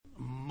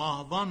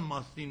Մահվան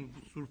մասին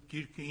Սուրբ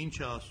Գիրքը ինչ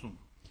է ասում։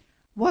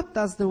 What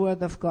does the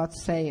Word of God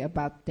say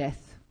about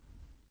death?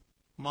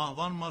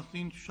 Մահվան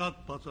մասին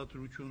շատ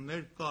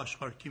բացատրություններ կա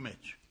աշխարհի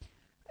մեջ,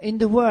 In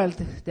the world,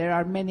 there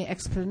are many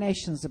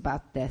explanations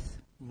about death.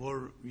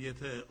 որ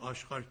եթե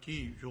աշխարհի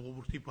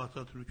ժողովրդի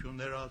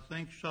բացատրությունները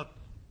ասենք, շատ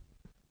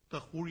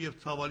տխուր եւ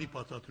ցավալի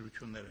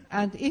բացատրություններ են։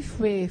 And if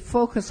we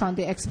focus on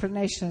the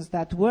explanations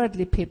that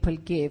worldly people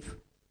give,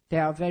 they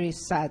are very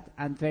sad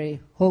and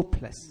very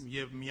hopeless.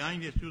 Եվ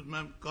միայն ես ուզում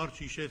եմ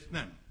կարճ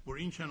հիշեցնեմ, որ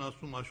ինչ են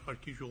ասում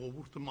աշխարհի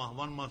ժողովուրդը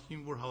մահվան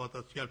մասին, որ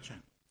հավատացյալ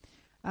չեն։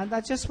 And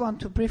I just want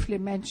to briefly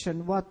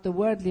mention what the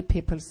worldly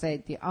people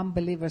say, the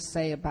unbelievers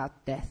say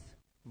about death.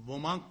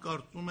 Ոմանք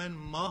կարծում են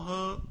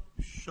մահը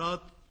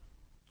շատ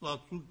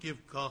ծածուկ եւ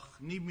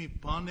գախնի մի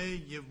բան է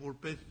եւ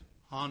որպես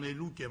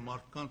հանելուկ է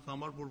մարդկանց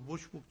համար, որ ոչ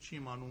ոք չի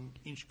իմանում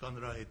ինչ կա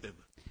նրա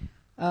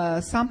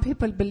հետևը։ Some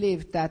people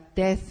believe that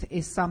death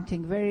is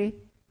something very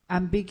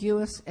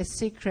ambiguous, a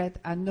secret,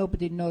 and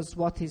nobody knows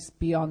what is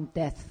beyond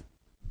death.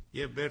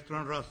 Եվ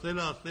Բերտրան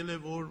Ռասելը ասել է,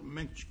 որ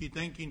մենք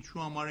չգիտենք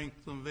ինչու համար ենք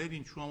ծնվել,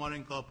 ինչու համար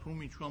ենք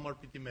ապրում, ինչու համար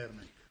պիտի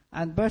մեռնենք։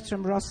 And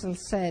Bertrand Russell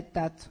said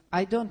that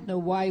I don't know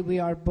why we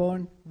are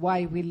born,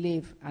 why we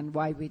live, and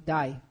why we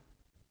die.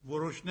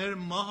 Որոշներ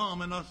մահը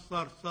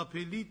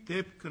ամենասարսափելի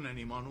դեպքն են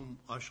իմանում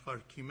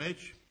աշխարհի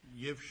մեջ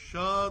եւ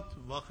շատ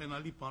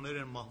վախենալի բաներ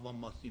են մահվան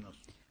մասին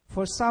ասում։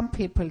 For some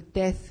people,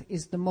 death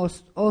is the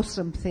most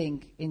awesome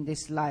thing in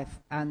this life,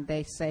 and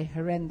they say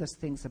horrendous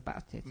things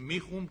about it. Մի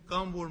խումբ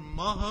կան, որ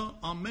մահը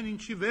ամեն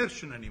ինչի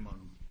վերջն են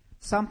իմանում։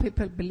 Some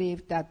people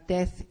believe that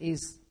death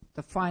is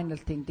the final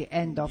thing, the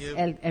end of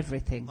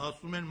everything.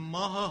 Ասում են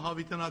մահը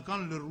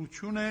հավիտենական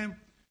լռություն է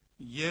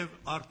եւ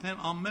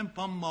արդեն ամեն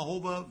բան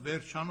մահովը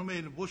վերջանում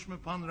է, ոչ մի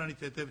բան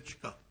նրանից հետեւ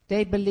չկա։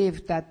 They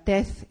believe that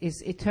death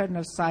is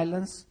eternal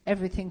silence,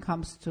 everything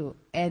comes to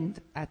end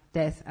at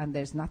death and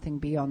there's nothing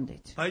beyond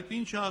it. Այդ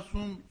ինչ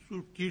ասում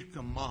Սուրբ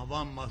Գիրքը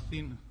մահվան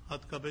մասին,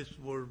 հատկապես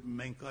որ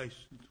մենք այս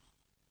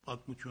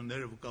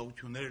պատմությունները,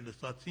 վկայությունները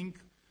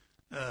լսացինք,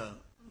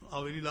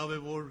 ավելի լավ է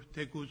որ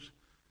թեկուզ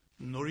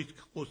նորից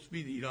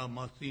խոսվի իր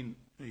մասին,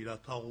 իր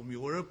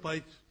թաղումի օրը,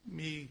 բայց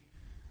մի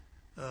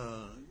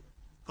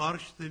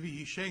կարճ ձևի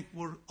հիշենք,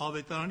 որ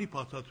ավետարանի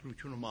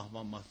բացատրությունը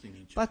մահվան մասին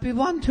ինչ է։ But we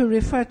want to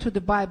refer to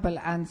the Bible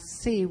and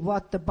see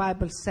what the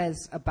Bible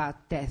says about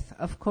death.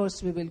 Of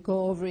course, we will go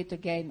over it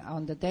again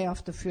on the day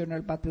of the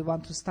funeral, but we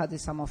want to study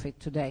some of it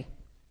today.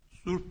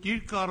 Սուրբ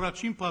Գիրքը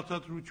առաջին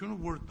բացատրությունը,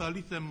 որ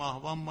տալիս է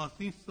մահվան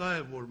մասին, սա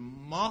է, որ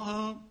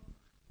մահը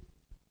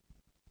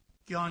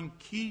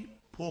կյանքի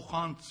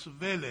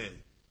փոխանցվել է,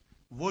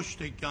 ոչ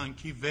թե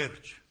կյանքի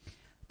վերջ։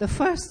 The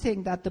first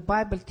thing that the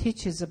Bible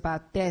teaches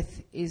about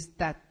death is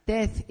that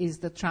death is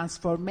the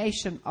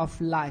transformation of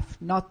life,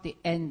 not the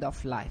end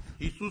of life.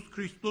 Հիսուս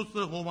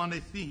Քրիստոսը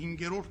Հովհաննեսի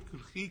 5-րդ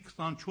գլխի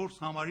 24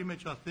 համարի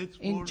մեջ ասեց,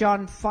 In որ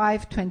John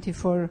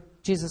 5:24,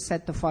 Jesus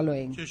said the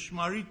following.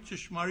 ճշմարիտ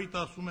ճշմարիտ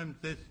ասում եմ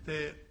ձեզ, թե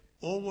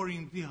ով որ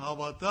ինձ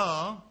հավատա,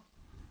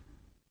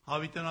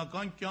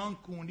 հավիտենական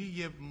կյանք ունի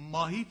եւ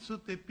մահից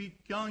դեպի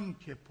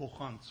կյանք է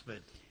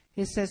փոխանցվել։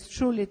 He says,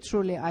 truly,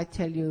 truly, I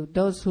tell you,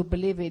 those who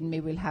believe in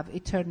me will have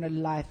eternal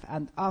life,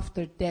 and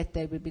after death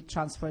they will be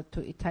transferred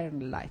to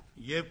eternal life.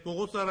 Եվ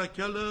Պողոս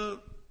Արաքյալը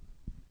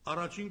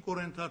առաջին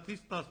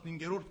Կորինթացիս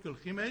 15-րդ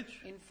գլխի մեջ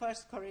In 1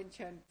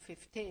 Corinthians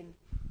 15,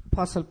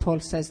 Apostle Paul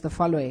says the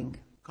following,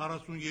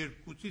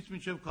 42-ից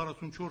մինչև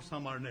 44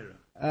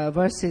 համարները։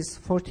 verses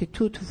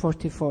 42 to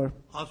 44.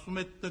 Ասում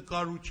է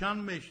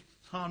տկարության մեջ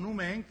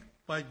ցանում ենք,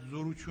 բայց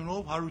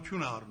զորությունով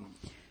հարություն առնում։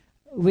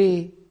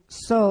 We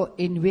sow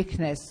in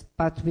weakness,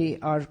 but we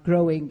are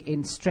growing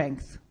in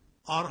strength.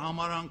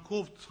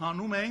 Արհամարանքով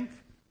ցանում ենք,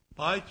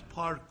 բայց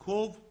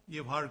փառքով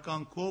եւ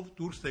հարկանքով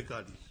դուրս է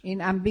գալիս։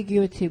 In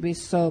ambiguity we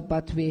sow,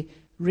 but we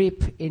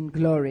reap in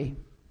glory.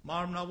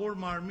 Մարմնավոր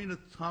մարմինը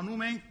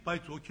ցանում ենք,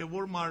 բայց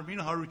հոգեվոր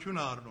մարմինը հարություն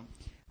է առնում։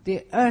 The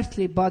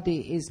earthly body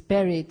is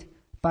buried,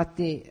 but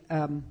the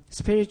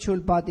spiritual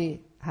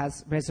body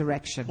has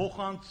resurrection.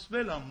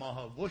 Փոխանցվել է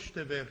մահը, ոչ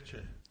թե վերջ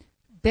է։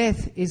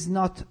 Death is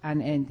not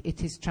an end,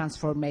 it is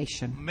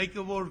transformation.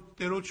 Մեկը որ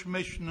Տերոջ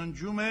մեջ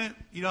ննջում է,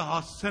 իր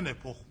հասցեն է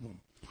փոխվում։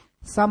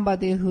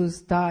 Somebody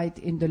who's died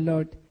in the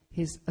Lord,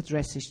 his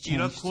address is Իր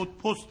changed. կոդ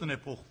փոստն է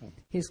փոխվում։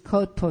 His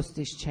code post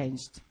is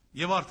changed.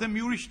 Եվ արդեն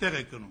մի ուրիշ տեղ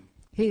է գնում։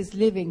 He is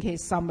living, he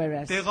is somewhere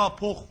else.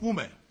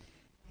 Տեղափոխվում է։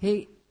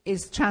 He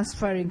is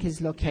transferring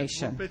his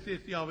location. Որպես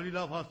էսի ավելի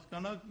լավ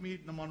հասկանաք, մի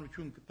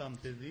նմանություն կտամ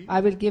ձեզի։ I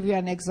will give you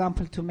an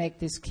example to make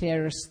this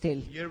clearer still.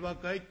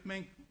 Երբակայք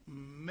մենք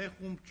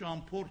մեխում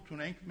ճամփորդ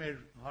ունենք, մեր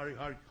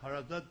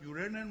հարազատ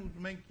յուրերն են,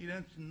 ուզում ենք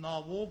իրենց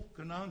նավով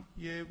գնանք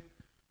եւ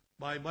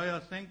բայ-բայ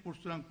ասենք, որ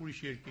սրանք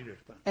ուրիշ երկիրեր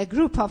տան։ A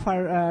group of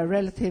our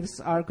relatives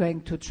are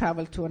going to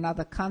travel to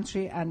another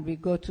country and we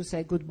go to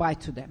say goodbye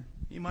to them.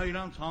 Հիմա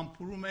իրանց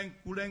համբուրում ենք,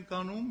 կուլ ենք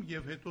անում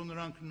եւ հետո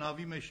նրանք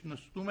նավի մեջ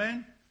նստում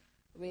են։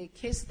 We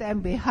kiss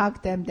them, we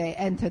hug them, they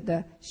enter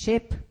the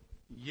ship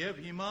Եվ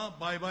հիմա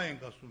բայ-բայ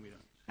ենք ասում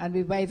իրանց։ and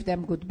we wave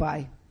them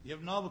goodbye.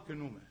 Եվ նավը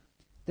գնում է։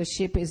 The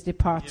ship is Եվ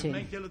departing.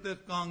 մենք էլ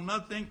այդպես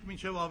կանգնած ենք,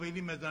 մինչև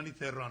ավելի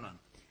մեզանից հեռանան։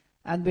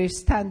 And we're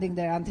standing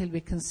there until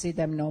we can see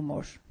them no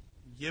more.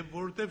 Եվ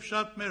որովհետև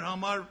շատ մեր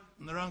համար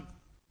նրանք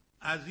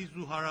ազիզ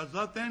ու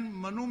հարազատ են,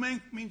 մնում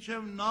ենք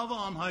մինչև նավը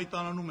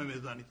անհայտանանում է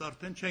մեզանից,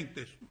 արդեն չենք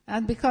տեսնում։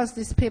 And because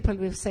these people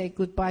will say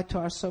goodbye to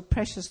us, so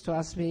precious to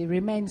us, we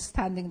remain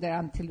standing there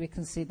until we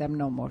can see them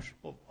no more.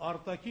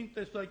 Արտաքին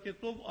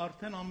տեսակետով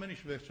արդեն ամեն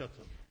ինչ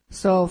վերջացավ։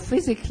 So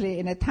physically,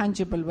 in a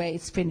tangible way,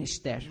 it's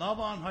finished there.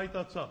 Նավը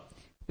անհայտացավ։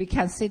 We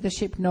can see the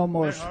ship no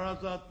more. Մեր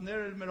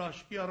հարազատները մեր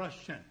աշկի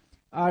առաջ չեն։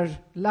 Our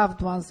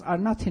loved ones are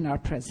not in our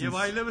presence. Եվ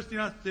այլևս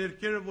իրաց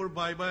ձեռքերը, որ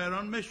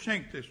բայբայարան մեզ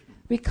չենք տեսնում։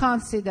 We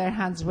can't see their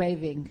hands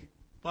waving.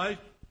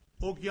 Բայց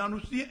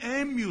օկիանոսի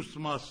այն մյուս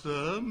մասը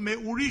մե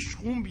ուրիշ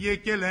խումբ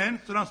եկել են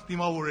սրանց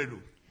դիմավորելու։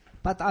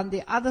 But on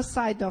the other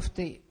side of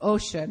the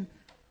ocean,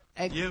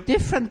 a Եվ-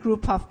 different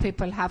group of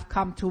people have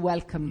come to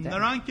welcome them.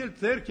 Նրանք էլ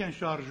ձեռք են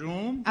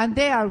շարժում And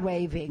they are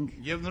waving.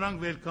 եւ նրանք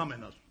welcome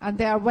են ասում։ And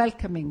they are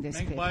welcoming these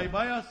Մենք people.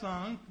 բայբայ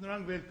ասանք,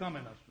 նրանք welcome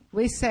են ասում։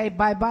 We say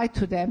bye-bye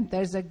to them.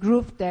 There's a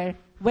group there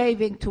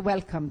waving to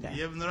welcome them.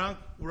 Եվ նրանք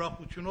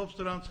ուրախությունով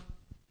սրանց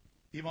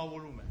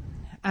դիմավորում են։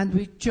 And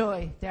with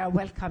joy, they are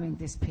welcoming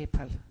these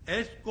people.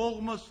 Այս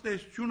կողմը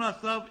ստեսություն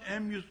ասավ,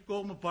 այն մյուս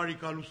կողմը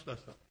բարիկալուստ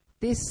ասավ։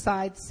 This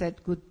side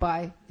said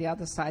goodbye, the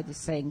other side is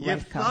saying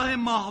Եվ սա welcome. է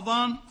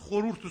մահվան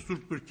խորհուրդը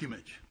Սուրբ Գրքի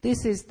մեջ։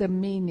 This is the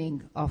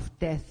meaning of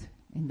death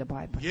in the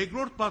Bible.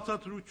 Երկրորդ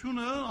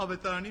բացատրությունը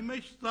ավետարանի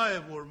մեջ սա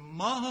է, որ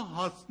մահը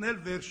հասնել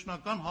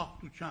վերջնական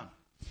հաղթության։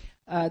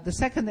 The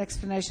second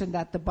explanation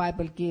that the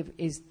Bible gives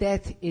is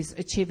death is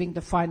achieving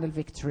the final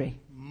victory.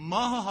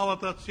 Մահը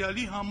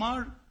հավատացյալի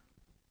համար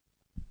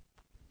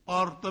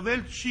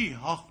պարտվել չի,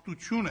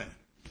 հաղթություն է։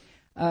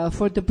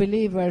 For the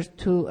believer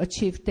to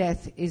achieve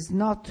death is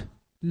not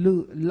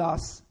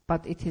loss,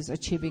 but it is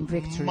achieving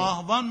victory.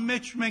 Մահվան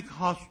մեջ մենք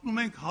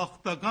հասնում ենք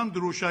հաղթական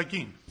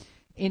դրոշակին։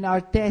 In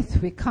our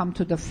death, we come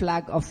to the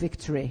flag of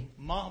victory.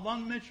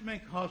 Մահվան մեջ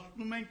մենք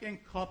հասնում ենք այն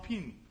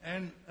քափին,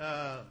 այն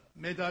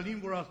մեդալին,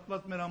 որ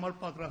Աստված մեր համար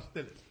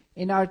պատրաստել է։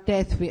 In our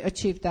death, we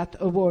achieve that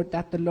award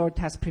that the Lord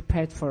has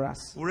prepared for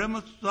us.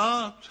 Ուրեմն սա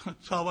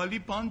ցավալի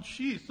բան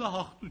չի, սա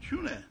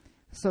հաղթություն է։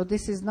 So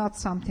this is not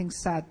something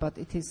sad, but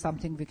it is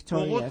something Պողոս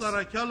victorious.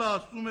 Արաքյալը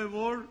ասում է,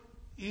 որ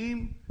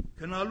իմ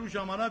գնալու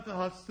ժամանակը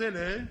հասել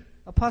է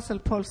Apostle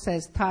Paul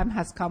says, time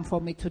has come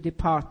for me to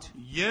depart.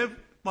 եւ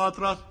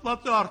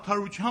պատրաստված է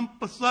արդարության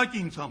պսակ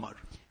ինձ համար։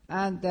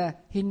 And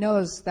he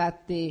knows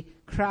that the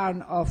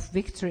crown of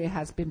victory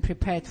has been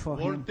prepared for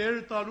Որ him.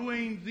 Տերը տալու է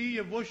ինձ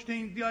եւ ոչ թե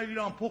ինձ այլ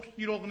իր ամբողջ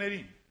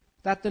տիրողներին։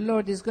 That the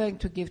Lord is going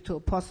to give to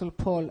Apostle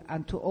Paul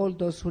and to all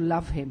those who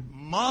love him.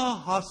 Մահը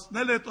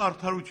հասնել է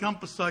արդարության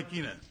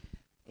պսակին է։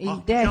 In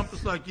Հաղթության death,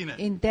 պսակին է։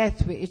 in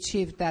death we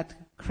achieve that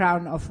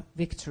crown of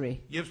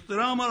victory. Եվ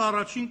սրա համար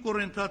առաջին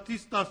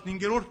Կորինթացիս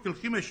 15-րդ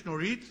գլխի մեջ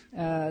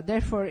նորից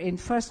Therefore, in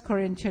 1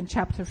 Corinthians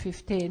chapter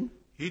 15,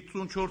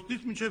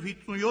 54-ից մինչև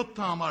 57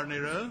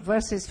 համարները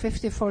verses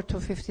 54 to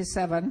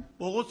 57,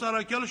 Պողոս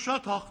Արաքյալը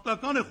շատ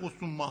հաղթական է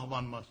խոսում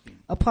մահվան մասին։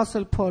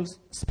 Apostle Paul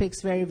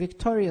speaks very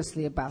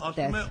victoriously about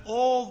Ասում է, death.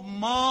 ով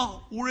մահ,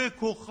 ուր է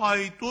քո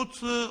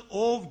խայտոցը,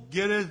 ով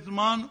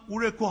գերեզման,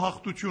 ուր է քո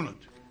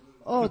հաղթությունդ։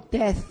 Oh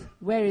death,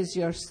 where is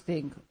your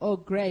sting? Oh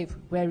grave,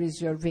 where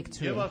is your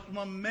victory? Եվ ասում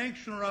եմ, մենք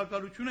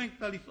շնորհակալություն ենք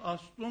տալիս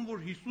Աստծուն,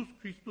 որ Հիսուս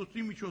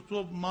Քրիստոսի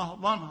միջոցով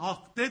մահվան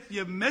հաղթեց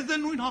եւ մեզ է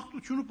նույն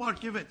հաղթությունը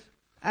ապարգևեց։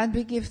 And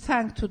we give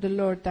thanks to the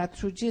Lord that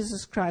through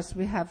Jesus Christ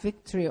we have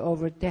victory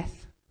over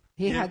death.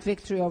 He Yeah. had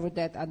victory over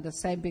death, and the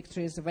same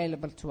victory is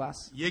available to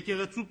us.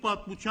 Եկեղեցու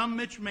պատմության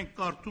մեջ մենք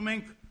կարդում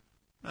ենք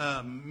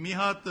մի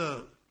հատ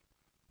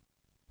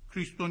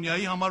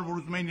քրիստոնյայի համար, որ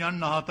ուզում էին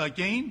իրան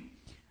նահատակեին,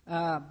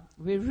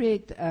 We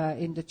read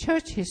in the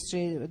church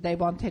history they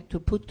wanted to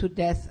put to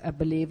death a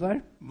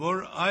believer.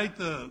 որ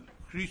այդ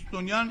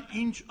քրիստոնյան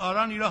ինչ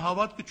արան իր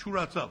հավատքը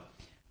չուրացավ։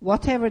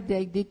 Whatever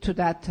they did to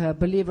that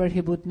believer,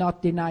 he would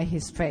not deny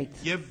his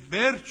faith. Եվ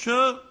վերջը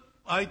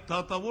այդ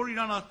դատավոր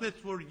իրան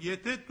ասեց, որ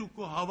եթե դու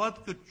քո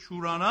հավատքը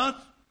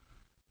չուրանաս,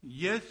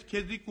 ես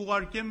քեզի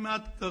կուղարկեմ մի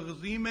հատ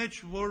կղզի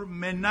մեջ, որ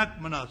մենակ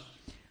մնաս։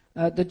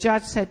 The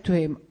judge said to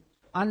him,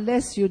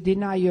 unless you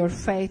deny your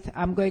faith,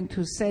 I'm going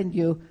to send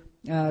you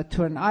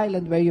to an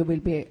island where you will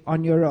be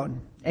on your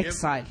own,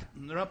 exile.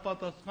 Նրա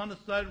պատասխանը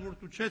սա էր, որ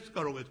դու չես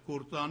կարող այդ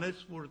գործը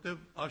անես, որովհետև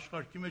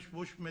աշխարհի մեջ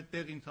ոչ մի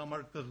տեղ ինձ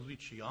համար կղզի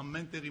չի,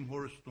 ամեն տեղ իմ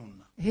հորս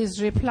տունն է։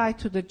 His reply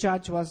to the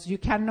judge was, you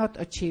cannot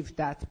achieve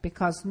that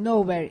because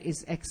nowhere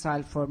is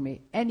exile for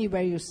me.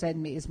 Anywhere you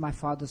send me is my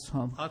father's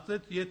home.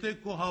 Ասեց, եթե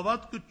քո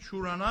հավատքը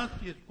չուրանաս,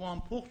 ես քո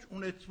ամբողջ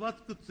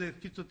ունեցվածքը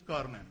ձեռքիցդ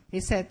կառնեմ։ He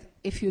said,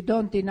 if you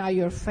don't deny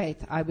your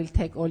faith, I will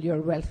take all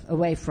your wealth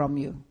away from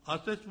you.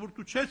 Ասեց, որ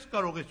դու չես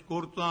կարող այս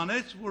գործը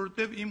անես,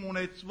 որովհետև իմ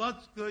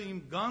ունեցվածքը, իմ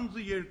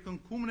գանձը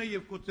երկնքումն է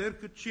եւ քո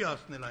ձեռքը չի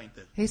ասնել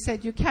այնտեղ։ He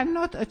said, you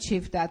cannot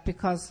achieve that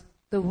because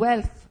the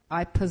wealth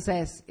I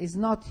possess is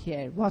not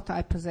here. What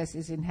I possess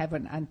is in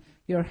heaven, and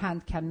your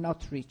hand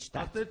cannot reach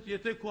that. Ասեց,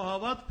 եթե քո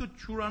հավատքը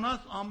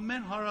չուրանաս,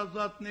 ամեն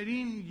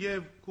հարազատներին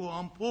եւ քո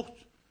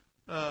ամբողջ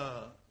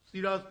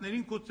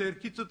սիրածներին քո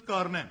ձեռքիցդ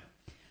կառնեմ։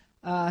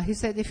 He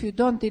said, if you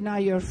don't deny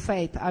your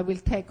faith, I will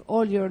take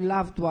all your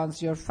loved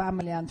ones, your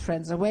family and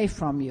friends away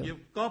from you. Եվ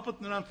կապդ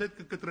նրանց հետ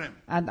կկտրեմ։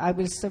 And I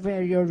will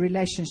sever your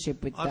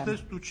relationship with them.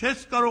 Ասես դու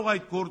չես կարող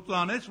այդ գործը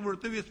անես,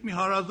 որովհետև ես մի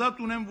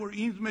հարազատ ունեմ, որ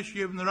ինձ մեջ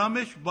եւ նրա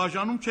մեջ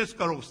բաժանում չես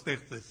կարող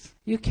ստեղծես։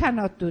 You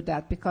cannot do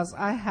that because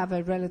I have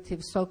a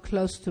relative so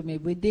close to me,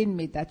 within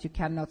me, that you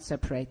cannot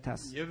separate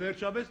us. Եվ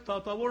վերջապես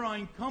Թաթավոր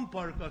այնքան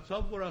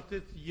բարկացավ, որ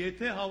ասեց,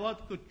 եթե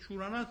հավատքը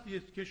չուրանաս,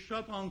 ես քեզ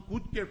շատ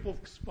անկուտ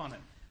կերպով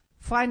կսպանեմ։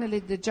 Finally,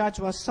 the judge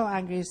was so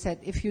angry, he said,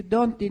 if you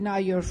don't deny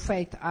your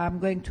faith, I'm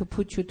going to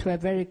put you to a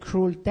very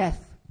cruel death.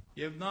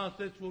 Եվ նա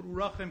ասեց, որ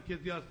ուրախ եմ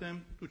քեզի ասեմ,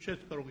 դու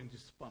չես կարող ինձ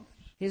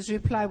սպանել։ His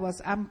reply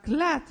was, I'm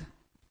glad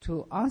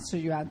to answer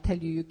you and tell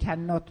you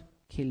cannot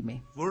kill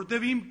me.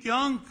 Որովհետև իմ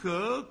կյանքը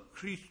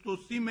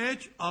Քրիստոսի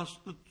մեջ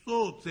Աստծո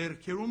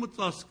ձեռքերում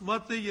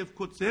ծածկված է եւ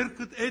քո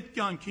ձեռքդ այդ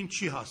կյանքին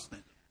չի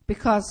հասնել։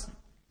 Because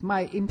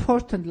my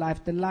important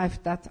life, the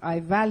life that I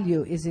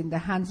value, is in the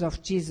hands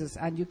of Jesus,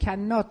 and you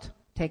cannot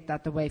take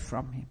that away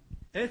from him.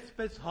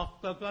 Այսպես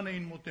հաղթական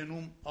էին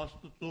մոտենում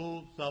Աստծո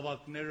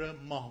զավակները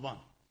մահվան։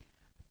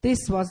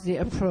 This was the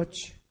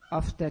approach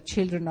of the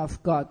children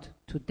of God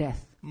to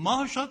death.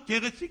 Մահը շատ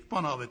գեղեցիկ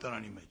բան է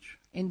ավետարանի մեջ։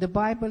 In the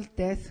Bible,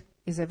 death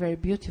is a very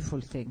beautiful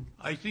thing.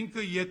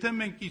 Այսինքն, եթե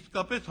մենք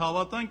իսկապես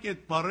հավատանք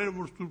այդ բառերը,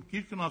 որ Սուրբ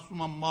Գիրքն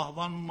ասում է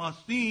մահվան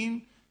մասին,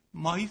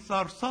 մահի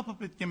սարսափը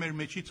պետք է մեր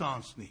մեջից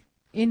անցնի։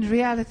 In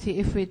reality,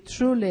 if we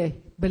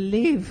truly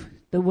believe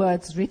the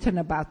words written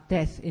about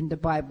death in the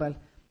Bible,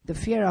 the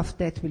fear of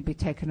death will be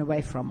taken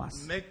away from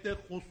us.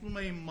 Մեկտեղ խոսում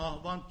էին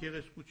մահվան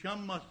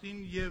գեղեցկության մասին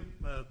եւ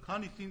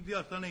քանից ինձ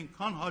ասան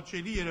այնքան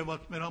հաճելի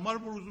երևաց մեր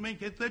համար, որ ուզում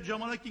ենք այդ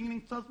ժամանակին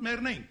ինքնած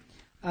մեռնենք։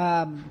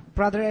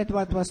 Brother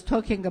Edward was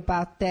talking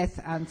about death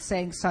and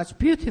saying such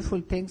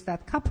beautiful things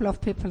that a couple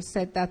of people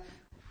said that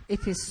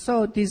it is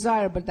so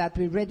desirable that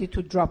we're ready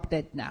to drop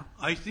dead now.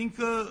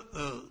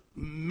 Այսինքն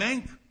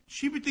մենք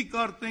չի պիտի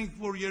կարծենք,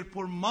 որ երբ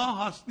որ մահ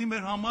հասնի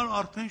մեր համար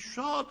արդեն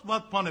շատ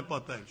վատ բան է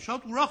պատահել,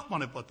 շատ ուրախ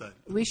բան է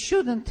պատահել։ We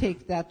shouldn't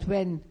think that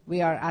when we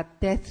are at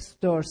death's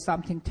door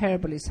something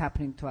terrible is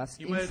happening to us.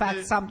 In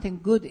fact, something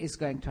good is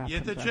going to happen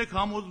Եթե to us. չեք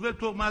համոզվել,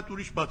 թող մատ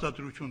ուրիշ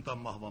բացատրություն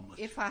տամ մահվան մասին։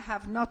 If I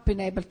have not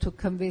been able to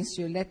convince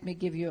you, let me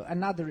give you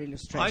another Այս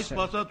illustration.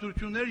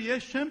 բացատրությունները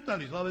ես չեմ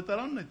տալիս,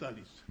 ավետարանն է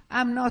տալիս։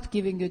 I'm not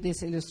giving you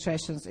these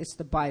illustrations, it's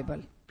the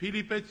Bible.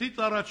 Ֆիլիպեցից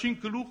առաջին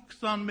գլուխ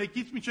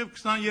 21-ից մինչև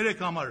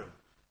 23 համարը։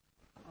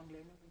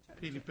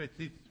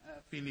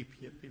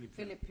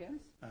 Philippians.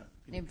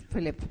 In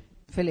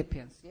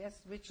Philippians,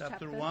 yes. Which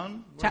Chapter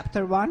 1,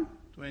 Chapter 1,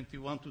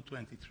 21 to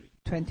 23.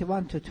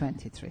 21 to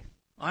 23.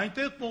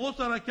 Այնտեղ Պողոս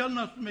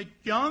Արաքյալն ասում է,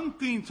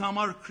 կյանքը ինձ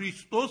համար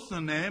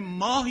Քրիստոսն է,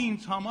 մահը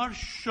ինձ համար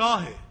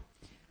շահ է։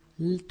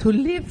 To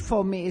live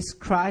for me is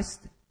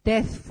Christ,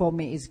 death for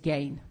me is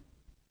gain.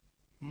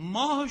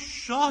 Մահը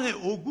շահ է,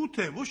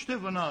 օգուտ է, ոչ թե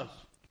վնաս։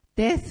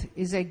 Death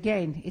is a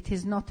gain, it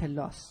is not a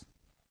loss.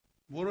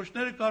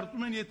 Որոշները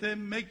կարծում են, եթե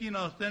մեկին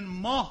ասեն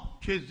մահ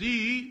քեզի,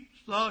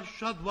 սա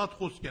շատ վատ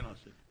խոսք են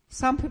ասել։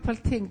 Some people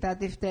think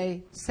that if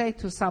they say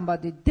to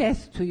somebody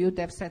death to you,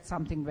 they've said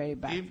something very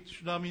bad. Իմ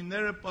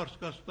ճշտամիները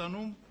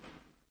Պարսկաստանում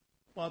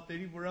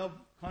պատերի վրա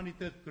քանի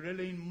տեղ գրել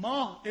էին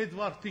մահ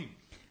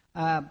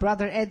Էդվարդին։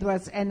 Brother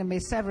Edward's enemy,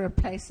 several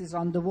places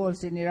on the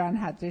walls in Iran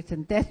had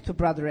written death to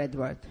Brother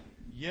Edward.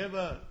 Եվ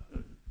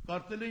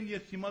կարծել են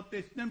ես հիմա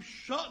տեսնեմ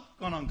շատ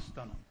կանանք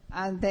ստանամ։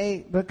 And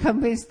they were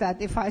convinced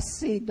that if I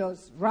see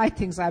those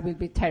writings, I will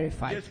be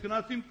terrified. Ես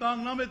գնացիմ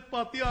կանգնամ այդ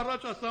պատի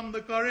առաջ ասամ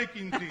նկարեք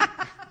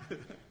ինձ։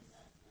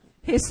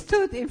 He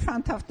stood in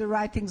front of the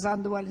writings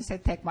on the wall and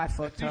said, take my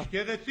photo. Ինչ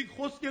գեղեցիկ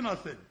խոսք են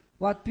ասել։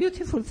 What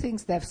beautiful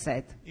things they've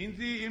said.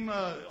 Ինձի իմ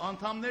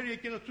անդամներ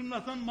եկեղեցուն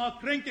ասան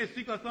մաքրենք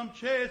էսիկ ասամ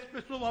չէ,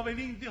 այսպեսով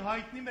ավելի ինձի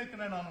հայտնի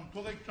մեկն են անում։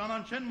 Թողեք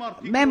ճանաչեն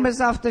մարդիկ։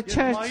 Members of the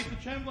church. Մայթը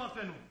չեն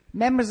վախենում։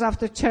 Members of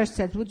the church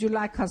said, would you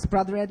like us,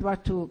 Brother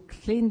Edward, to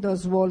clean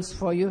those walls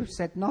for you? He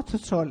said, not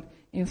at all.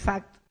 In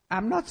fact,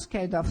 I'm not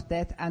scared of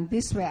death, and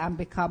this way I'm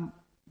become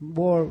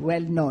more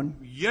well known.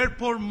 Երբ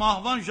որ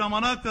մահվան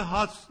ժամանակը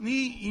հասնի,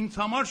 ինձ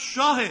համար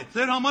շահ է,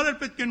 ձեր համար էլ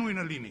պետք է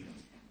նույնը լինի։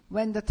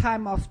 When the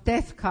time of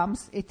death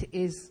comes, it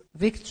is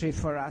victory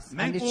for us, and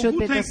Մենք it should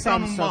be օգուտ the ենք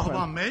same տանում so մահվան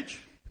far. մեջ։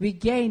 We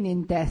gain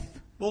in death.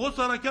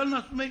 Պողոս Արաքյալն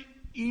ասում է,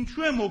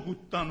 ինչու եմ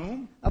օգուտ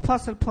տանում,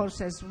 Apostle Paul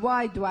says,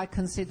 why do I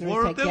consider it a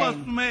որովհետև gain?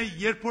 ասում է,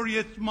 երբ որ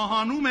ես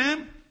մահանում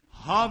եմ,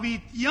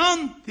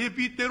 հավիտյան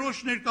դեպի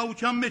Տերոջ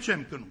ներկայության մեջ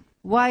եմ գնում։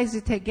 Why is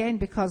it a gain?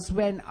 Because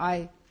when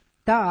I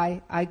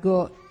die, I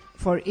go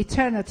for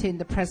eternity in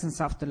the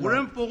presence of the Lord.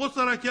 Ուրեմն Պողոս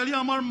Արաքյալի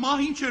համար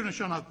մահ ինչ էր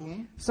նշանակում։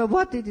 So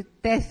what did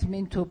death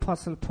mean to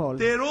Apostle Paul?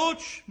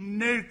 Տերոջ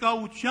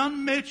ներկայության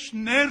մեջ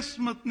ներս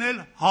մտնել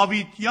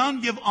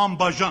հավիտյան եւ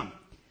անբաժան։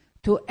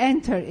 To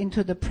enter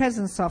into the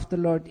presence of the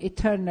Lord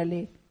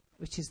eternally,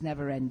 which is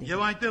never ending.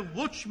 Եվ այնտեղ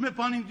ոչ մի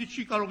բան ինձ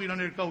չի կարող իր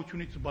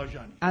ներկայությունից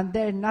բաժանի։ And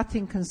there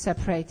nothing can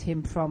separate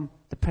him from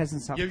the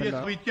presence of Եվ the ես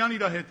Lord. հավիտյան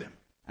իր հետ եմ։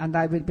 And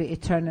I will be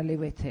eternally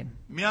with him.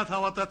 Մի հատ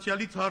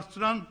հավատացյալից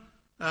հարցրան,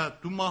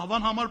 դու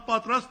մահվան համար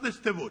պատրաստ ես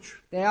թե ոչ։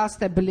 They asked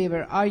the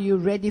believer, are you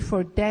ready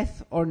for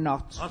death or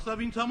not?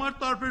 Ասավ ինձ համար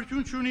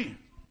տարբերություն չունի։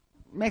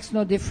 Makes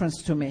no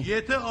difference to me.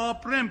 Եթե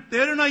ապրեմ,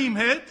 Տերն է իմ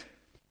հետ,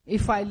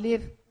 If I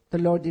live, the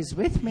Lord is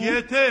with me.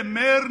 եթե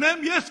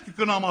մեռնեմ, ես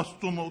կգնամ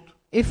Աստծո մոտ։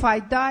 If I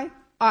die,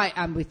 I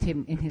am with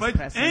him in his Բայց այն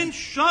presence.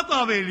 շատ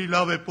ավելի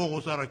լավ է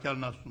Պողոս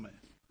առաքյալն ասում է։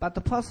 But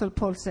the Apostle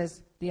Paul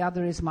says the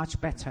other is much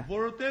better.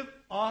 Որովհետև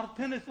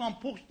արդեն այս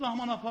ամբողջ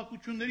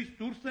սահմանափակություններից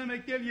դուրս եմ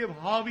եկել եւ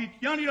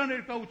հավիտյան իր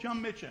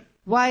ներկայության մեջ եմ։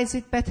 Why is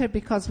it better?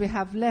 Because we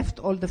have left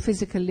all the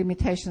physical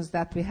limitations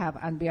that we have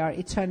and we are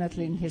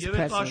eternally in his Եվ այս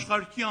presence.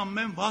 աշխարհի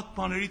ամեն վատ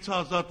բաներից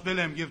ազատվել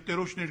եմ եւ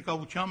Տերոջ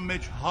ներկայության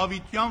մեջ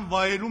հավիտյան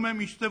վայելում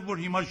եմ, ինչտեղ որ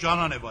հիմա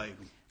Ժանան է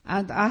վայելում։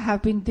 And I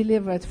have been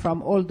delivered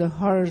from all the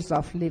horrors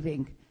of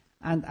living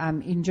and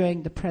I'm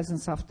enjoying the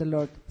presence of the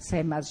Lord,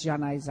 same as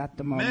Jana is at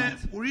the moment.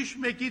 Մե ուրիշ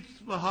մեկից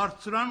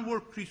հարցրան, որ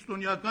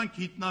քրիստոնեական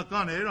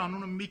գիտնական էր,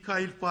 անունը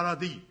Միքայել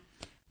Ֆարադի։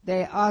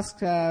 They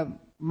asked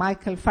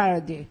Michael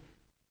Faraday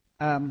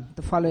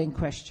the following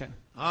question.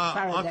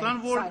 Faraday,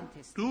 Ասան, որ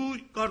scientist. դու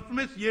կարծում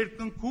ես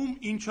երկնքում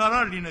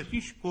ինչարար լինես,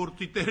 ինչ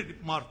գործի տեր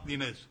մարդ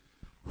լինես։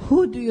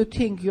 Who do you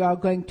think you are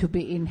going to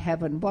be in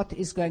heaven? What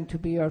is going to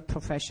be your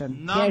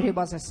profession? Now- Here he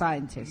was a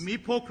scientist. Մի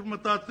փոքր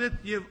մտածեց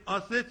եւ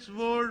ասեց,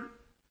 որ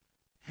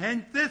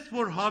հենց էս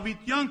որ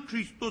հավիտյան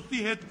Քրիստոսի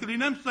հետ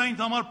կլինեմ, սա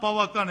ինձ համար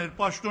բավական էր,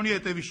 պաշտոնի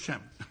հետևից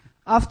չեմ։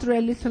 After a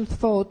little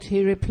thought,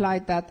 he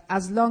replied that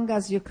as long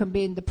as you can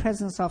be in the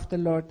presence of the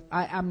Lord,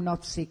 I am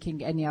not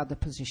seeking any other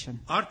position.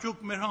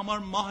 Արդյոք մեր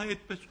համար մահը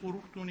այդպես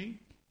խորհուրդ ունի։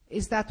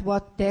 Is that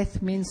what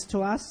death means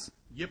to us?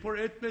 Երբ որ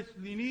այդպես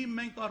լինի,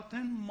 մենք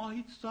արդեն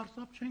մահից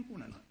սարսափ չենք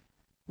ունենա։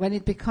 When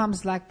it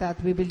becomes like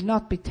that, we will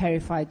not be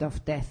terrified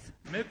of death.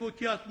 Մեկ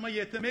հոգի ասում է,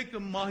 եթե մեկը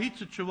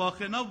մահից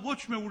չվախենա, ոչ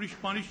մի ուրիշ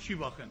բանից չի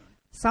վախենա։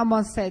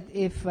 Someone said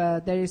if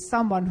there is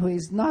someone who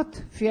is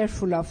not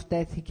fearful of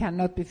death, he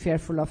cannot be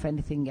fearful of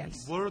anything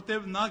else.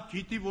 Որովհետև նա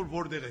գիտի, որ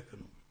որտեղ է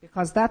գնում։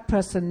 Because that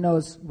person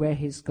knows where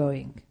he's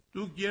going.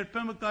 Դուք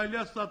երբեմն կարելի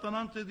է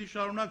սատանան ցեզի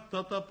շարունակ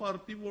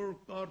դատապարտի, որ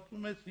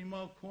կարծում ես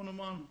հիմա քո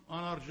նման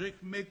անարժեք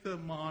մեկը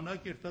մահանա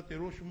կերտա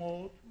Տերոջ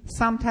մոտ։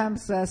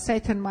 Sometimes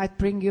Satan might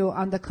bring you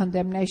under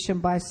condemnation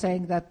by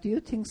saying that, do you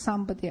think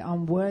somebody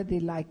unworthy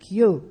like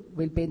you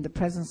will be in the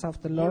presence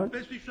of the Lord?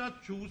 Որպեսզի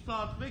շատ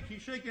չհուսահատվեք,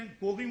 հիշեք այն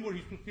գողին, որ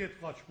Հիսուսի հետ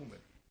խաչվում է։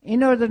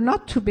 In order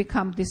not to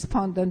become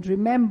despondent,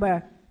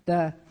 remember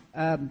the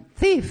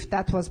thief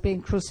that was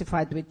being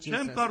crucified with Չեմ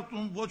Jesus.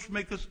 կարծում ոչ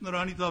մեկս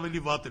նրանից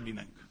ավելի վատը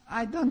լինենք։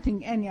 I don't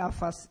think any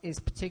of us is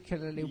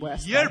particularly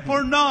worse. than Երբ him.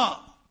 որ նա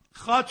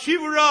խաչի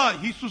վրա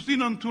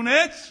Հիսուսին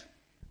ընդունեց,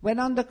 When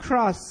on the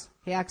cross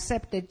he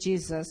accepted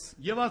Jesus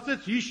եւ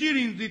asեց հիշիր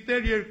ինձ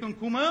Տեր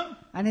երկնքումը,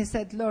 and he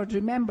said, Lord,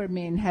 remember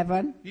me in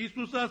heaven.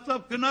 Հիսուս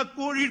ասավ գնա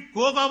կորիր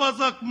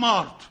գողավազակ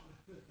մարդ։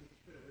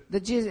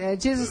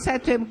 Jesus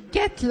said to him,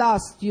 get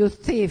lost, you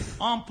thief.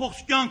 Ամբողջ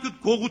կյանքդ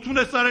գողություն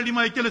ես արել,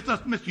 հիմա եկել ես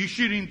ասում ես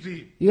հիշիր ինձի։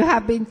 You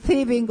have been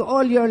thieving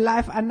all your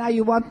life and now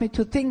you want me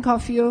to think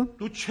of you.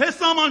 Դու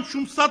չես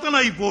ամանչում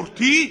սատանայի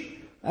որդի,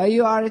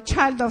 You are a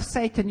child of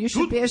Satan. You դու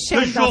should be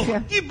ashamed of you.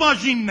 դժոխքի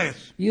բաժինն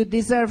ես։ You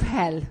deserve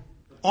hell.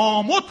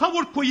 Ամոթա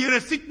որ քո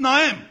երեսիդ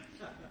նայեմ,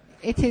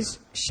 It is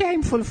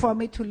shameful for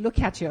me to look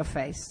at your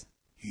face.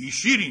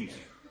 հիշիր ինձ։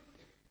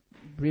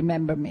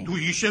 Remember me.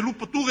 Դու հիշելու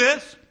պտուղ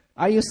ես։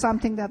 Are you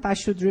something that I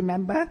should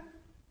remember?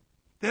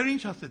 Դեր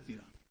ինչ ասեց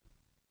իրան։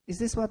 Is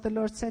this what the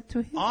Lord said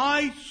to him?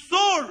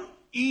 Այսօր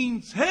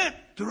ինձ հետ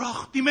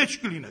դրախտի մեջ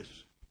կլինես։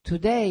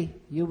 Today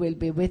you will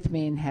be with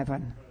me in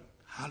heaven.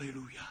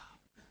 Հալելույա։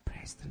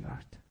 Praise the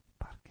Lord.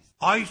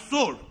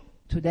 Այսօր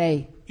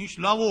Today, ինչ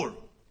լավ օր։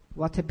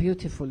 what a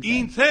beautiful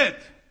day. Ինձ հետ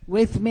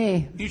With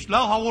me, ինչ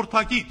լավ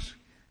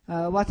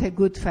հաղորդակից։ what a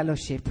good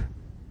fellowship.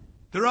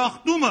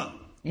 Դրախտումը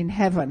In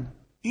heaven,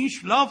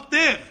 ինչ լավ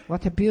տեղ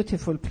what a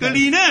beautiful place.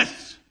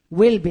 կլինես։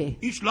 Will be,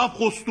 Ինչ լավ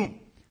խոստում։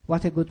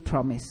 what a good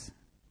promise.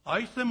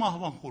 Այս է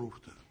մահվան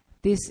խորհուրդը։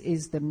 This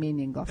is the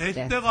meaning of death.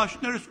 Այստեղ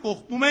աշներս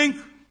կողպում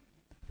ենք,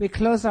 We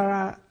close our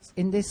eyes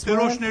in this Տերոջ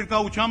world.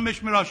 ներկայության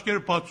մեջ մեր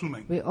աշկերը բացում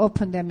ենք։ We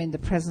open them in the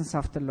presence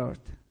of the Lord.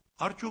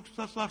 Արդյոք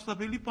սա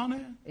սարսափելի բան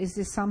է։ Is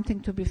this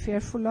something to be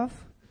fearful of?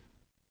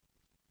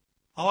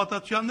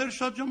 Հավատացյալները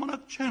շատ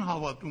ժամանակ չեն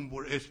հավատում,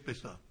 որ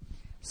այսպես է։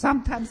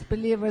 Sometimes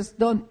believers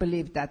don't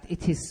believe that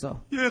it is so.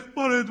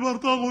 Եղբայր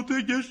Էդվարդ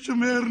աղոթե ես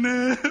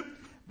չմեռնեմ։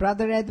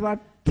 Brother Edward,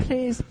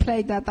 please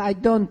pray that I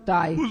don't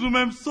die. Ուզում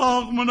եմ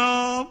սաղ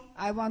մնամ։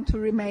 I want to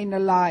remain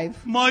alive.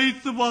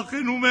 Մայից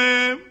վախենում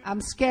եմ։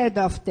 I'm scared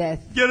of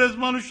death.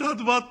 Գերեզմանը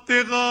շատ վատ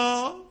տեղ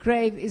է։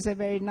 Grave is a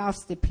very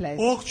nasty place.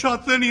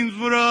 Ողջացեն ինձ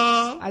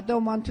վրա։ I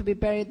don't want to be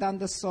buried on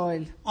the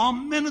soil.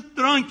 Ամենը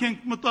դրանք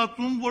ենք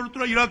մտածում, որ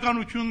դրա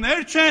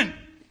իրականություններ չեն։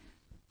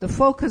 The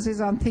focus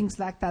is on things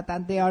like that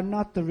and they are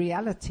not the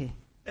reality.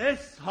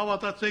 Այս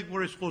հավատացեք,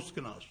 որ այս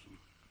խոսքն է ասում։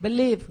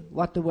 Believe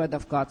what the Word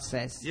of God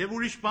says. Եվ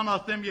ուրիշ բան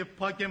ասեմ եւ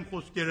փակեմ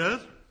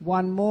խոսքերս,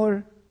 One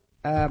more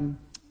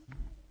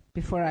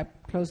before I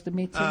close the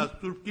meeting.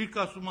 Սուրբ Գիրք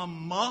ասում է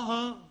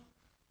մահը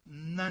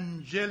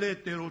ննջել է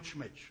Տերոջ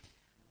մեջ։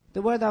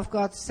 The Word of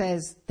God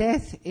says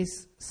death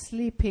is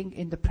sleeping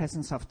in the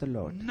presence of the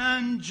Lord.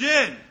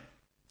 Ննջել,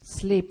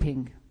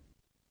 Sleeping.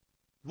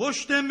 ոչ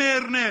թե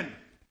մեռնել։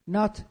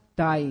 Not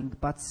dying,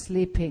 but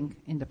sleeping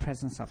in the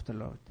presence of the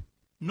Lord.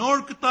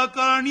 Նոր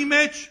կտակարանի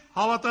մեջ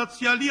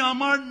հավատացյալի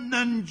համար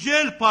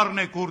ննջել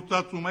բառն է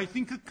գործածում,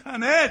 այսինքն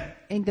քնել։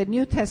 In the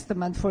New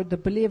Testament, for the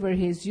believer,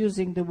 he is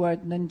using the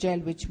word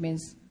nangel, which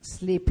means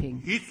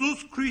sleeping.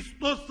 Հիսուս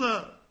Քրիստոսը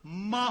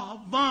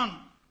մահվան,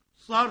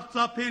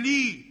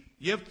 սարսափելի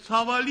եւ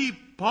ցավալի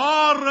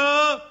բառը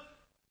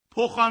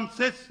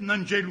փոխանցեց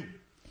ննջելու։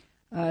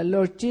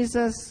 Lord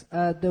Jesus,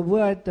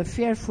 the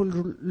fearful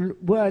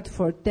word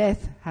for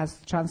death has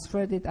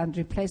transferred it and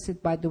replaced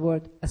it by the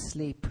word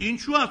asleep.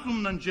 Ինչու ասում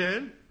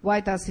ննջել։ Why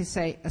does he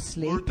say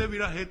asleep? Որտեւ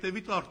իր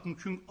հետևից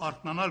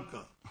արթնանալ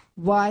կա։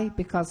 Why?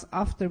 Because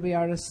after we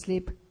are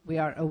asleep, we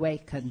are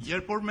awakened.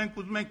 Երբ որ մենք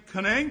ուզում ենք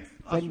քնենք,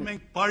 ասում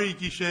ենք բարի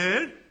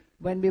գիշեր։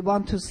 When we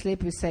want to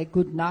sleep, we say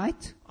good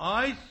night.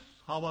 Այս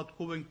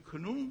հավատքով ենք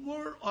քնում,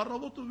 որ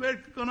առավոտը վեր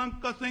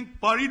կկանանք, կասենք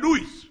բարի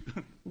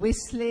լույս։ We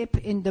sleep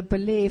in the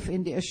belief,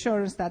 in the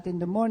assurance that in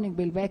the morning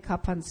we'll wake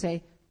up and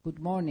say good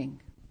morning.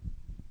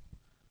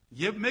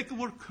 Եվ մեկը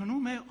որ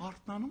քնում է,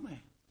 արթնանում է։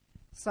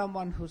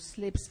 Someone who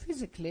sleeps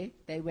physically,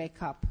 they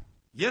wake up.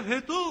 Եվ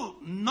հետո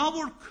նա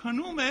որ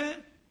քնում է,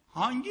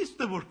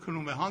 հանգիստ է որ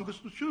քնում է,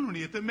 հանգստություն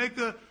ունի։ Եթե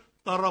մեկը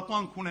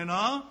տառապանք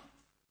ունենա,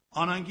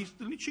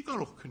 անհանգիստ լինի, չի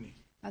կարող քնի։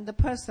 And the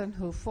person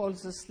who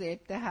falls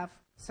asleep, they have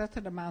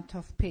certain amount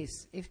of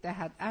peace. If they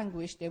had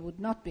anguish, they would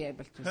not be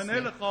able to sleep.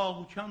 Քնելը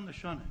խաղաղության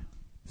նշան է։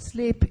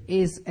 Sleep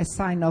is a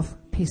sign of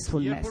Երբ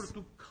peacefulness. որ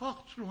դու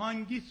քաղցր ու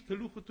հանգիստ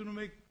գլուխը դնում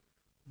եք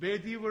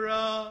բեդի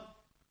վրա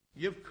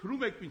եւ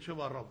քրում եք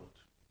մինչեւ առավոտ։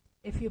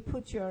 If you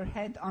put your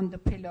head on the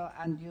pillow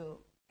and you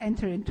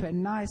enter into a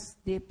nice,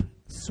 deep,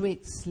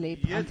 sweet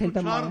sleep Ես until ու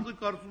the morning. Չարլզը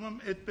կարծում եմ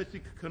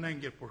այդպեսի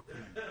կքնենք, երբ որ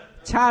քնենք։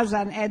 Charles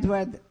and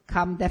Edward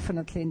come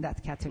definitely in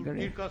that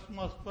category. Իր ասում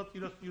Աստված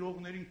իր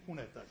սիրողներին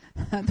քուն է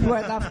տալիս։ The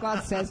word of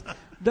God says,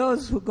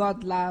 those who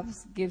God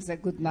loves gives a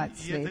good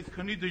night's Եթե sleep.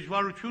 քնի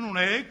դժվարություն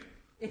ունեք,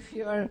 If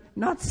you are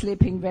not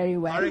sleeping very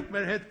well, արեք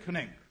մեր հետ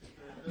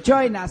քնենք։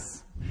 join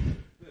us.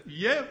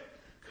 Եվ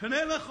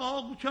քնելը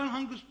խաղաղության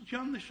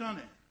հանգստության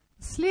նշան է։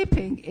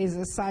 Sleeping is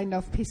a sign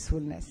of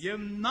peacefulness. Եվ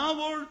նա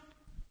որ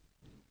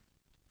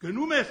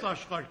գնում ես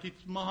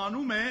աշխարհից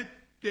մահանում է,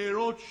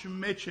 Տերոջ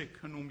մեջ է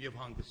քնում եւ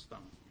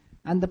հանգստանում։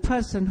 And the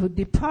person who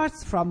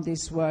departs from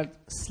this world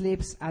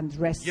sleeps and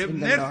rests Եվ in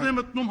the ներս է Lord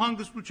մտնում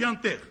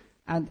հանգստության տեղ։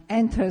 and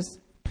enters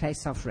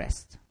place of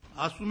rest.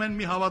 Ասում են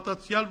մի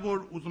հավատացյալ,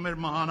 որ ուզում էր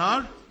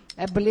մահանալ,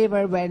 A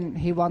believer, when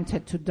he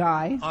wanted to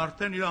die,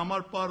 արդեն իր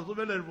համար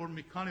պարզվել էր, որ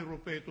մի քանի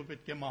րոպե հետո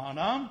պետք է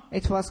մահանա։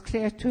 it was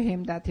clear to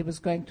him that he was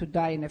going to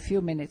die in a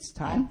few minutes'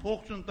 time.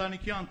 Ամբողջ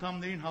ընտանիքի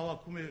անդամներին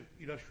հավաքում է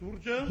իր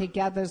շուրջը։ He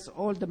gathers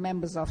all the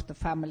members of the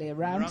family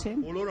around Նրանք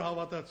him. բոլորը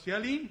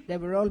հավատացյալին, They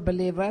were all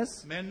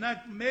believers.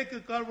 մենակ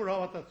մեկը կար, որ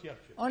հավատացյալ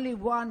չէ։ Only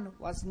one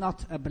was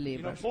not a Իր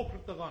believer. փոքր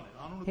տղան էր,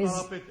 անունը His,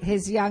 Կարապետ է։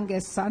 his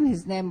youngest son,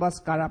 his name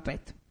was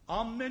Karapet.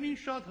 Ամենին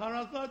շատ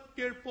հարազատ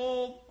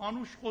կերպով,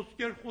 անուշ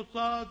խոսքեր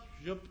խոսած,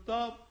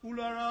 ժպտավ,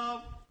 ուլարավ,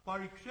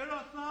 բարիքշեր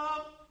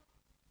ասավ,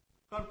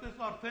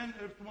 կարծես արդեն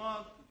երթումա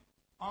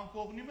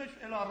անկողնի մեջ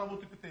էլ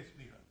առավոտը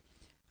կտեսնի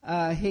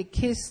իրան։ He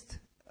kissed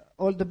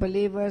all the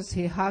believers,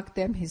 he hugged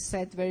them, he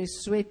said very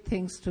sweet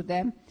things to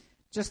them,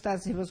 just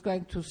as he was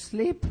going to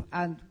sleep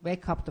and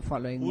wake up the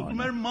following Ուզում morning.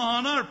 էր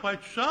մահանալ,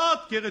 բայց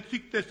շատ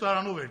գեղեցիկ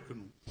տեսարանով էր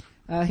գնում։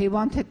 He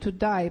wanted to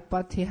die,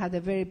 but he had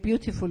a very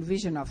beautiful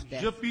vision of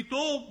death.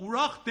 Ժպիտով,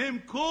 ուրախ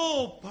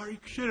դեմքով,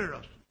 բարիքշեր էր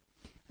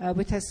ասում։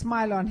 With a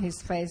smile on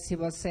his face, he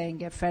was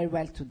saying a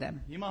farewell to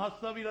them. Հիմա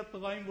հասավ իր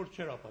տղային, որ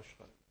չեր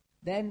ապաշխարել։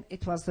 Then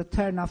it was the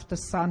turn of the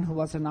son who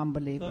was an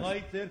unbeliever.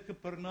 Տղայի ձեռքը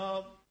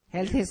բռնավ,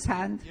 Held his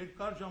hand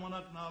երկար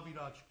ժամանակ նավ իր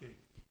աչքերը,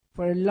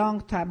 for a long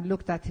time,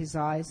 looked at his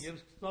eyes. եւ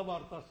սկսավ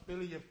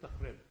արտասվելը եւ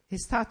տխրել։ He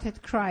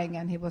started crying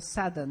and he was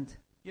saddened.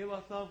 Եվ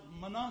ասավ.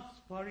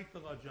 Մնաս բարի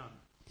տղա ջան։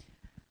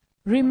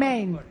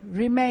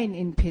 Remain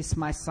in peace,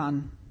 my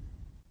son.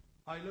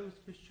 Այլևս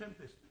քեզ չեմ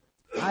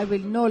տեսնի։ I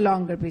will no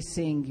longer be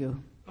seeing you.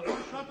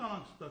 Տղան շատ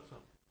անհանգստացավ։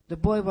 The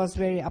boy was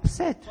very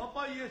upset.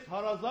 Պապա, ես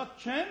հարազատ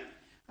չեմ։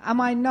 Am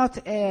I not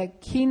a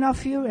kin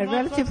of you, a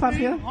relative of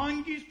you?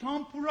 Հանգիստ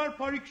համբուրար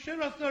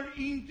բարիքշեր ասար,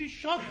 ինձ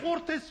շատ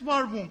խորտ ես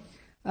վարվում։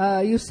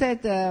 You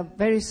said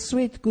very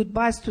sweet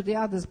goodbyes to the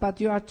others, but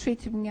you are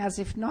treating me as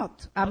if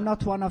not. I'm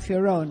not one of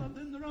your own.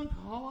 Դե նրանք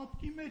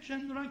հավատքի մեջ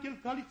են, նրանք էլ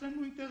գալիս են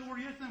նույնտեղ,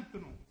 որ ես եմ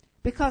գնում։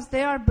 Because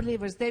they are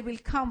believers, they will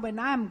come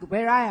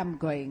where I am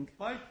going.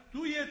 Բայց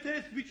դու եթե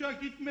այս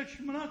վիճակիդ մեջ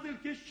մնաս, էլ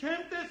քեզ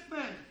չեմ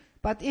տեսնել։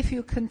 But if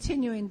you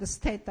continue in the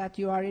state that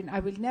you are in, I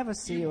will never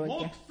see you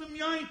again. Ողջը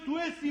միայն դու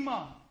ես հիմա։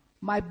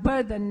 My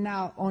burden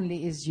now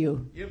only is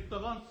you. Եվ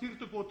տղան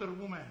սիրտը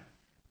կոտրվում է։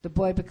 The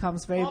boy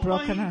becomes very Պապա,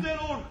 broken. ինձ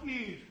էլ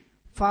օրհնիր։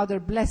 Father,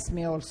 bless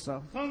me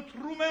also.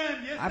 Խնդրում եմ,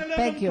 ես I էլ եմ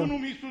beg you.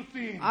 ընդունում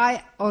Հիսուսին։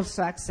 I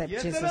also accept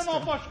Ես Jesus. էլ եմ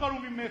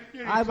ապաշխարում իմ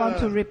մեղքերից։ I want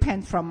to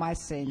repent from my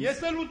sins. Ես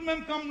էլ ուզում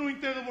եմ կամ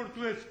նույն տեղը, որ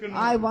դու ես գնում։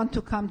 I want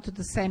to come to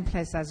the same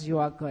place as you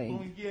are going.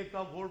 Ունգի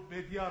եկավ որ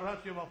բեդի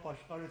առաջ եւ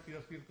ապաշխարեց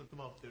իր սիրտը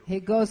տվավտերով։ He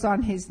goes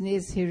on his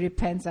knees, he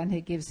repents, and he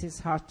gives his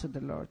heart to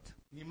the Lord.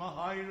 Հիմա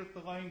հայրը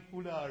տղային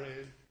կուլ է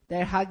արել,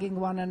 They're hugging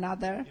one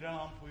another. իր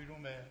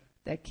համբույրում է։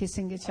 They're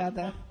kissing each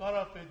other.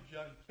 Կարապետ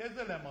ջան, քեզ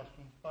էլ եմ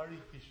ասում, բարի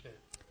գիշեր։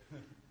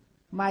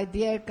 My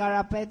dear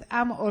Karapet,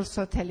 I'm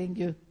also telling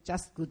you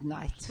just good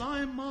night.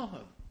 Սա է մահը։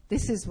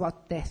 This is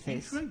what death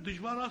is. Ինչու են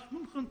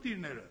դժվարացնում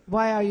խնդիրները։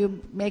 Why are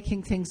you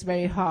making things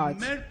very hard?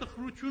 Մեր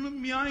տխրությունը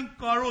միայն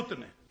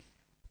կարոտն է։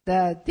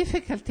 The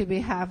difficulty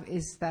we have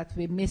is that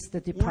we miss the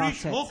Ուրիշ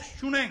departed.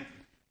 հոգս չունենք։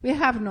 We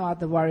have no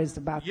other worries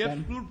about Եվ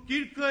them. Սուրբ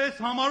Գիրքը այս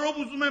համարով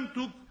ուզում եմ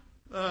դուք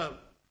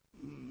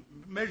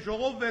մեր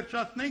ժողով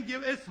վերջացնենք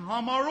եւ այս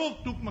համարով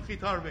դուք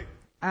մխիթարվեք։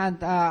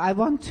 And I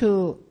want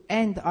to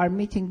end our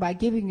meeting by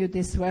giving you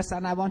this verse,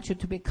 and I want you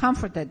to be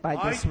comforted by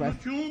this verse.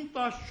 Այդություն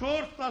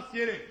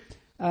 14-13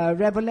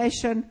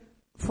 Revelation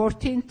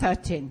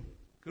 14:13.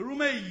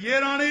 գրում է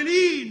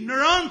երանելի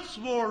նրանց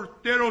որ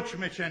Տերոջ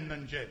մեջ են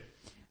ննջել։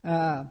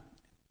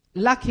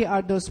 Lucky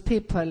are those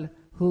people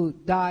who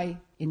die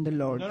in the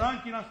Lord.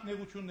 Նրանք իրաց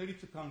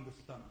նեղություններից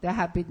կհանգստանան։ They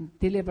have been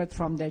delivered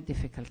from their Եվ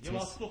difficulties,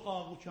 Աստծո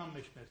խաղաղության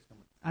մեջ ներս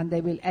կմտնեն։ and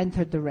they will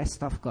enter the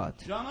rest of God.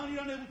 Ժանան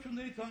իր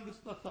նեղություններից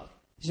հանգստացավ։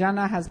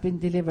 Jana has been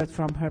delivered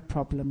from her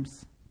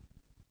problems.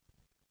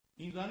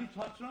 Ինձանից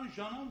հացրան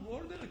Ժանան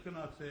որտեղ է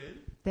գնացել։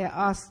 They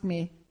asked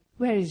me,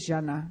 where is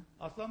Jana?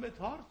 Ասամ այդ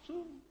հարցը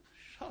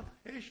շատ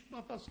հեշտ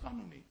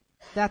պատասխան ունի։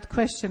 That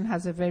question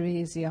has a very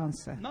easy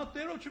answer. Նա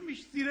Տերոջը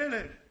միշտ սիրել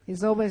էր։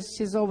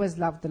 She's always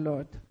loved the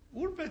Lord.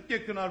 Ուր պետք է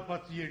գնար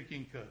բացի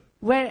երկինքը։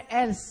 Where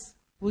else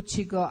would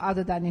she go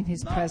other than in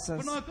his Նա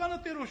presence? բնականը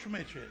Տերոջ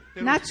մեջ է։ Տերոջ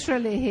մեջ։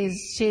 Naturally,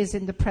 she is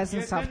in the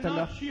presence of Եթե the նա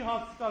Lord. չի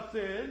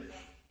հասկացել,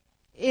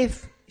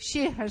 If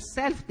she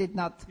herself did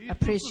not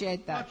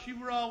appreciate that, Չի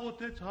վրա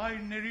աղոթեց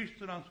հայրներից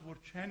նրանց որ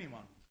չեն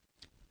իմանում։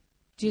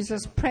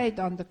 Jesus prayed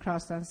on the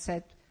cross and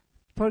said,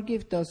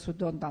 forgive those who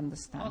don't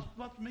understand.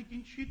 Աստված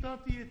մեկին չի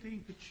դատի, եթե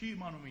ինքը չի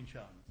իմանում ինչ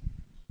անի։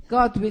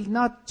 God will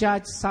not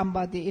judge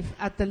somebody if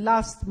at the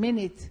last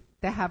minute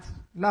they have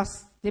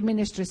lost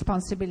diminished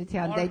responsibility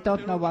and they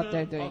don't know what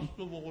they're doing.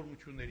 Աստծո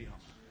ողորմությունների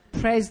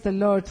համար։ Praise the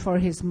Lord for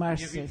his Եվ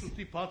mercies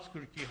Հիսուսի բաց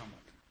կրկի համար։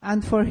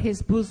 and for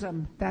his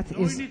bosom that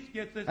is Նույնիսկ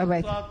եթե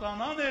awake.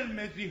 սատանան էլ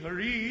մեզի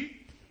հրի,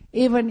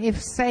 Even if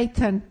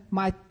Satan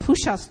might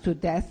push us to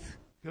death,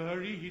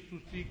 կհրի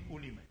Հիսուսի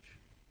կուլի մեջ։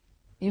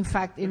 in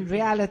fact, in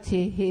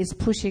reality, he is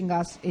pushing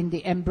us in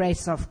the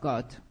embrace of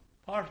God.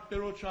 Փառք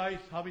Տերոջ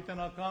այս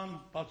հավիտենական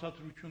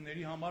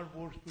բացատրությունների համար,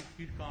 որ Սուրբ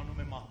Գիրքը անում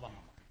է մահվան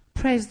համար։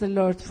 Praise the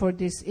Lord for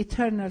these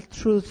eternal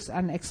truths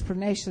and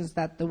explanations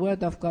that the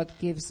Word of God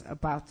gives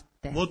about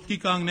death. Ոտքի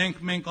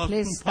կանգնենք մենք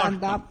Please Աստծուն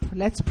stand փառք տանք։ up.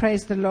 Let's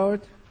praise the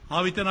Lord.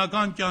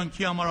 Հավիտենական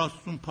կյանքի համար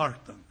Աստծուն փառք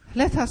տանք։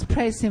 Let us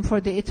praise him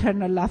for the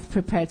eternal life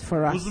prepared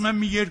for us. Ուզում եմ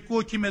մի երկու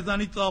հոգի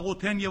մեզանից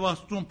աղոթեն եւ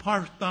Աստծուն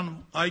փառք տան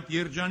այդ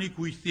երջանիկ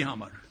հույսի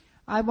համար։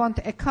 I want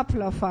a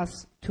couple of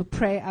us to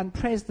pray and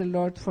praise the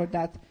Lord for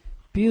that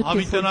beautiful,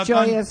 Հավիտենական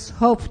joyous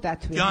hope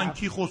that we have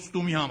Կյանքի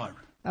խոստումի համար,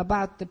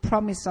 about the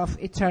promise of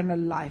eternal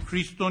life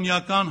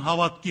քրիստոնեական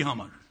հավատքի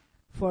համար։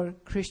 for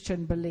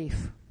Christian belief.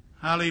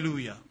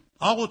 Հալելույա։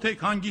 Աղոթեք,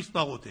 հանգիստ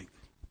աղոթեք։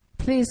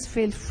 Please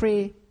feel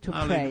free to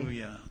pray.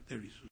 Hallelujah. There is